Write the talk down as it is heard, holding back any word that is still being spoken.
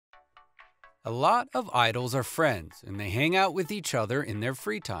A lot of idols are friends, and they hang out with each other in their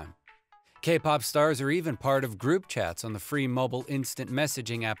free time. K-pop stars are even part of group chats on the free mobile instant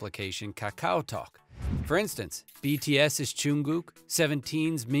messaging application KakaoTalk. For instance, BTS's Jungkook,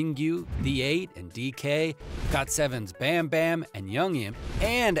 17's Mingyu, Th8 and DK, GOT7's Bambam and Youngim,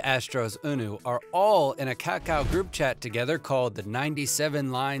 and Astro's Eunwoo are all in a Kakao group chat together called the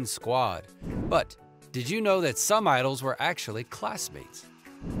 97-Line Squad. But did you know that some idols were actually classmates?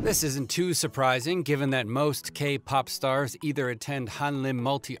 This isn't too surprising given that most K-pop stars either attend Hanlim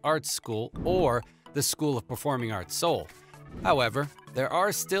Multi-Arts School or the School of Performing Arts Seoul. However, there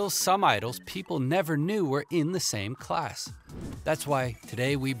are still some idols people never knew were in the same class. That's why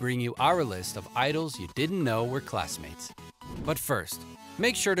today we bring you our list of idols you didn't know were classmates. But first,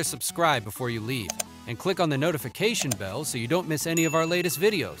 make sure to subscribe before you leave and click on the notification bell so you don't miss any of our latest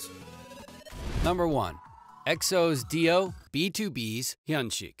videos. Number 1. EXO's D.O, B2B's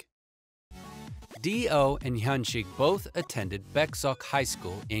Hyunshik. D.O and Hyunshik both attended Baeksuk High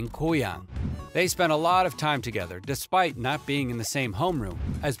School in Goyang. They spent a lot of time together despite not being in the same homeroom,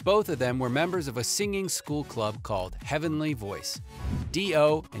 as both of them were members of a singing school club called Heavenly Voice.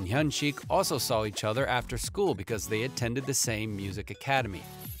 D.O and Hyunshik also saw each other after school because they attended the same music academy,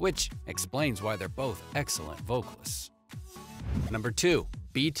 which explains why they're both excellent vocalists. Number 2.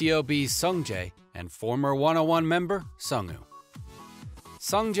 BTOB's Sungjae and former 101 member Sungwoo.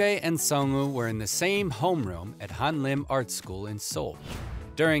 Sungjae and Sungwoo were in the same homeroom at Hanlim Art School in Seoul.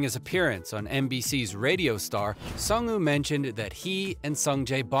 During his appearance on MBC's Radio Star, Sungwoo mentioned that he and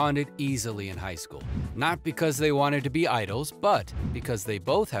Sungjae bonded easily in high school, not because they wanted to be idols, but because they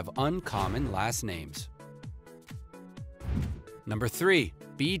both have uncommon last names. Number 3.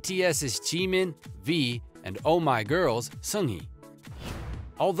 BTS's Jimin, V, and Oh My Girls, Seunghee.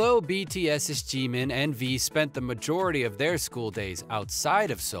 Although BTS's Jimin and V spent the majority of their school days outside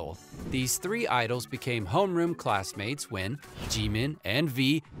of Seoul, these three idols became homeroom classmates when Jimin and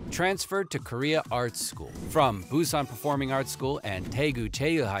V transferred to Korea Arts School from Busan Performing Arts School and Daegu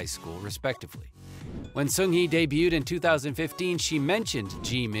Cheil High School, respectively. When Seunghee debuted in 2015, she mentioned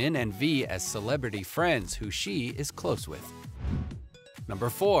Jimin and V as celebrity friends who she is close with. Number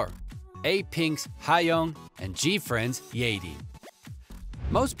 4. A-Pink's Hayoung and G-Friend's Yerin.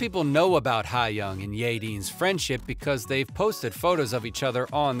 Most people know about Hayoung and Yerin's friendship because they've posted photos of each other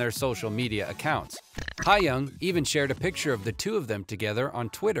on their social media accounts. Hayoung even shared a picture of the two of them together on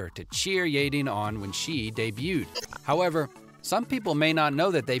Twitter to cheer Yerin on when she debuted. However, some people may not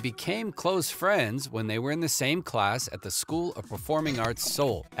know that they became close friends when they were in the same class at the School of Performing Arts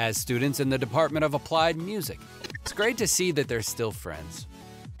Seoul as students in the Department of Applied Music. It's great to see that they're still friends.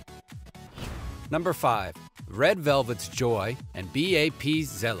 Number 5. Red Velvet's Joy and B.A.P's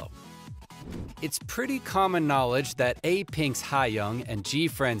Zello. It's pretty common knowledge that A-Pink's Hayoung and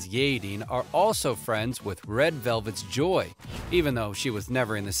G-Friend's Yerin are also friends with Red Velvet's Joy, even though she was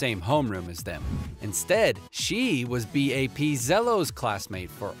never in the same homeroom as them. Instead, she was B.A.P. Zello's classmate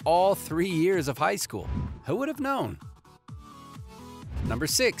for all 3 years of high school. Who would have known? Number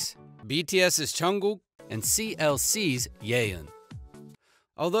 6. BTS's Jungkook and CLC's Yeon.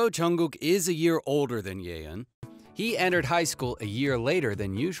 Although Jungkook is a year older than Yeon, he entered high school a year later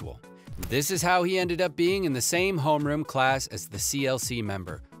than usual. This is how he ended up being in the same homeroom class as the CLC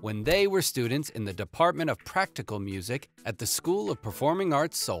member when they were students in the Department of Practical Music at the School of Performing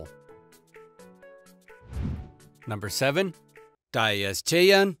Arts Seoul. Number 7. Daeye's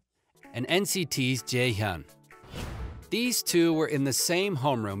Jaehyun and NCT's Jaehyun. These two were in the same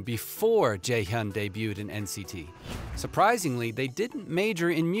homeroom before Jaehyun debuted in NCT. Surprisingly, they didn't major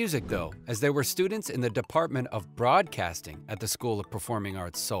in music though, as they were students in the Department of Broadcasting at the School of Performing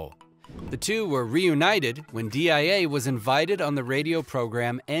Arts Seoul. The two were reunited when DIA was invited on the radio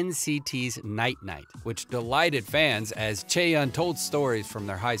program NCT's Night Night, which delighted fans as Jaehyun told stories from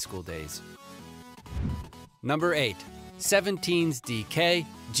their high school days. Number 8. 17's DK,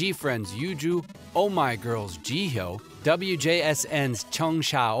 G-Friend's Yuju, Oh My Girl's Jihyo, WJSN's Chung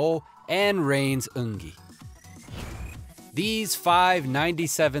Sha-oh, and Rain's Eungi. These 5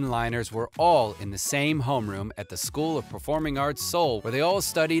 97-liners were all in the same homeroom at the School of Performing Arts Seoul, where they all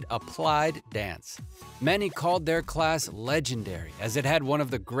studied applied dance. Many called their class legendary, as it had one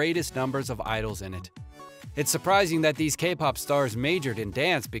of the greatest numbers of idols in it. It's surprising that these K-pop stars majored in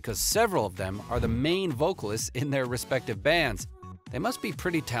dance because several of them are the main vocalists in their respective bands. They must be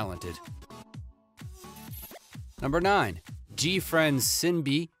pretty talented. Number 9. G-Friend's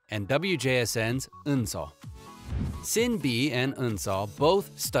Sinbi and WJSN's Eunso. Sinbi and Eunso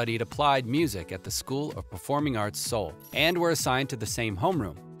both studied applied music at the School of Performing Arts Seoul and were assigned to the same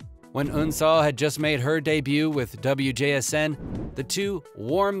homeroom. When Eunwoo had just made her debut with WJSN, the two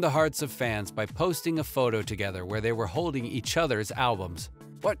warmed the hearts of fans by posting a photo together where they were holding each other's albums.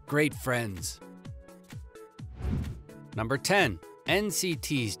 What great friends! Number 10.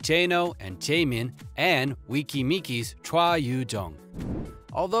 NCT's Jaeno and Jaemin and Wikimiki's Chua Yu-jung.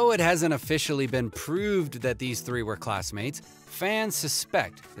 Although it hasn't officially been proved that these three were classmates, fans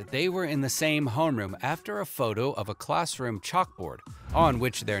suspect that they were in the same homeroom after a photo of a classroom chalkboard, on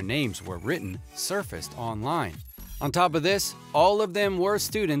which their names were written, surfaced online. On top of this, all of them were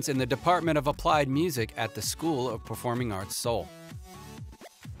students in the Department of Applied Music at the School of Performing Arts Seoul.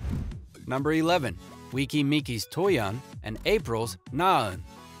 Number 11. Wikimiki's Toyeon and April's Naeun.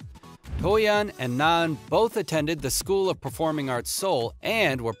 Toyeon and Naeun both attended the School of Performing Arts Seoul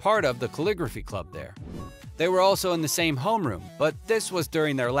and were part of the calligraphy club there. They were also in the same homeroom, but this was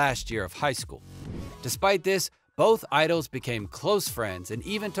during their last year of high school. Despite this, both idols became close friends and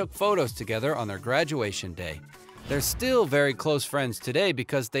even took photos together on their graduation day. They're still very close friends today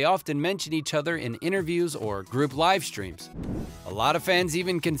because they often mention each other in interviews or group live streams. A lot of fans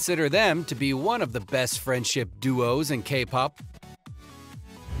even consider them to be one of the best friendship duos in K-pop.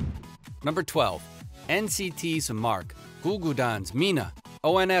 Number 12. NCT's Mark, Gugudan's Mina,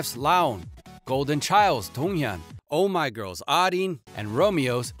 ONF's Laon, Golden Child's Donghyun, Oh My Girl's Arin, and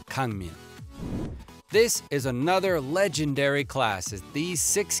Romeo's Kangmin. This is another legendary class as these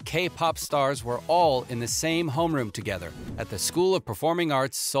 6 K-pop stars were all in the same homeroom together at the School of Performing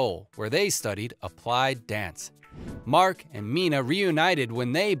Arts Seoul, where they studied applied dance. Mark and Mina reunited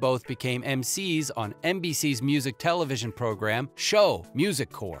when they both became MCs on MBC's music television program Show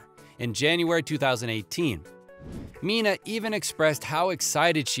Music Core in January 2018. Mina even expressed how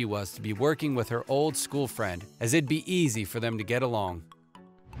excited she was to be working with her old school friend, as it'd be easy for them to get along.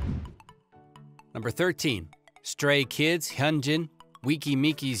 Number 13. Stray Kids' Hyunjin,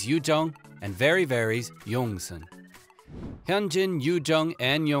 Wikimiki's Yoojung, and Very Very's Yongsung. Hyunjin, Yoojung,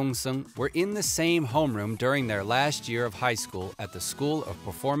 and Yongsung were in the same homeroom during their last year of high school at the School of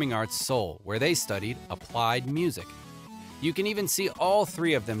Performing Arts Seoul, where they studied applied music. You can even see all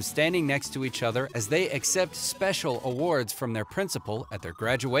 3 of them standing next to each other as they accept special awards from their principal at their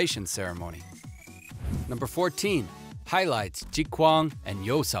graduation ceremony. Number 14. Highlights Jikwang and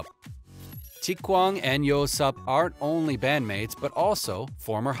Yosup. Jikwang and Yosup aren't only bandmates but also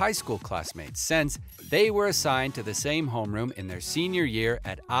former high school classmates, since they were assigned to the same homeroom in their senior year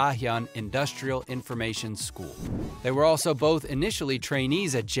at Ahyun Industrial Information School. They were also both initially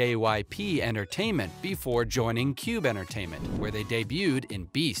trainees at JYP Entertainment before joining Cube Entertainment, where they debuted in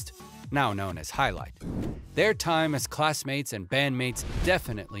Beast, now known as Highlight. Their time as classmates and bandmates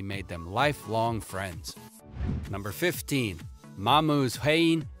definitely made them lifelong friends. Number 15. Mamu's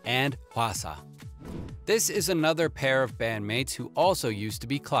Haein and Hwasa. This is another pair of bandmates who also used to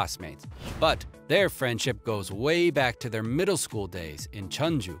be classmates, but their friendship goes way back to their middle school days in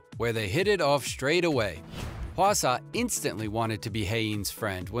Cheonju, where they hit it off straight away. Hwasa instantly wanted to be Haein's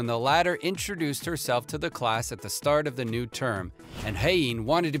friend when the latter introduced herself to the class at the start of the new term, and Haein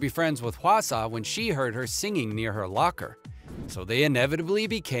wanted to be friends with Hwasa when she heard her singing near her locker. So they inevitably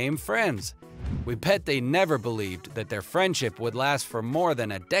became friends. We bet they never believed that their friendship would last for more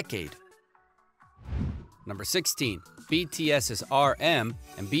than a decade. Number 16. BTS's RM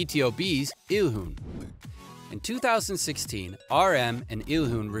and BTOB's Ilhoon. In 2016, RM and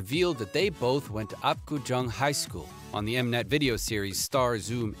Ilhoon revealed that they both went to Apgujeong High School on the Mnet video series Star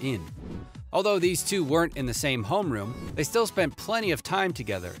Zoom In. Although these two weren't in the same homeroom, they still spent plenty of time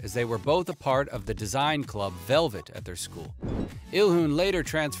together as they were both a part of the design club Velvet at their school. Ilhoon later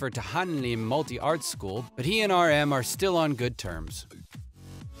transferred to Hanlim Multi-Arts School, but he and RM are still on good terms.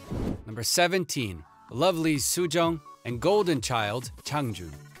 Number 17. Lovely's Soojung and Golden Child's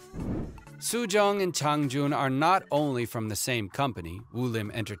Changjun. Soojung and Changjun are not only from the same company,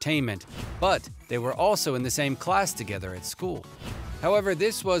 Woollim Entertainment, but they were also in the same class together at school. However,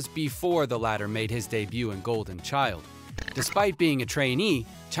 this was before the latter made his debut in Golden Child. Despite being a trainee,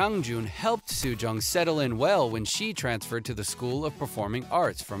 Changjun helped Soojung settle in well when she transferred to the School of Performing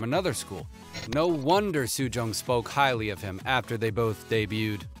Arts from another school. No wonder Soojung spoke highly of him after they both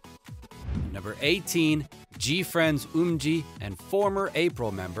debuted. Number 18. G-Friends Eunji and former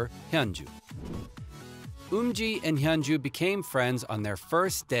April member Hyunju. Eunji and Hyunju became friends on their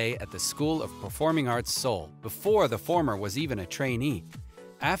first day at the School of Performing Arts Seoul, before the former was even a trainee.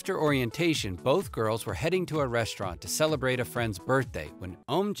 After orientation, both girls were heading to a restaurant to celebrate a friend's birthday when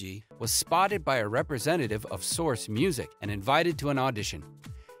Eunji was spotted by a representative of Source Music and invited to an audition.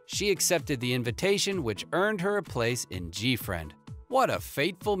 She accepted the invitation, which earned her a place in G-Friend. What a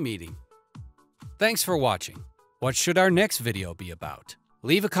fateful meeting. Thanks for watching. What should our next video be about?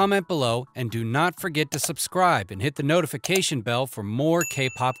 Leave a comment below and do not forget to subscribe and hit the notification bell for more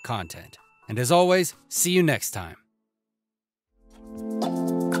K-pop content. And as always, see you next time.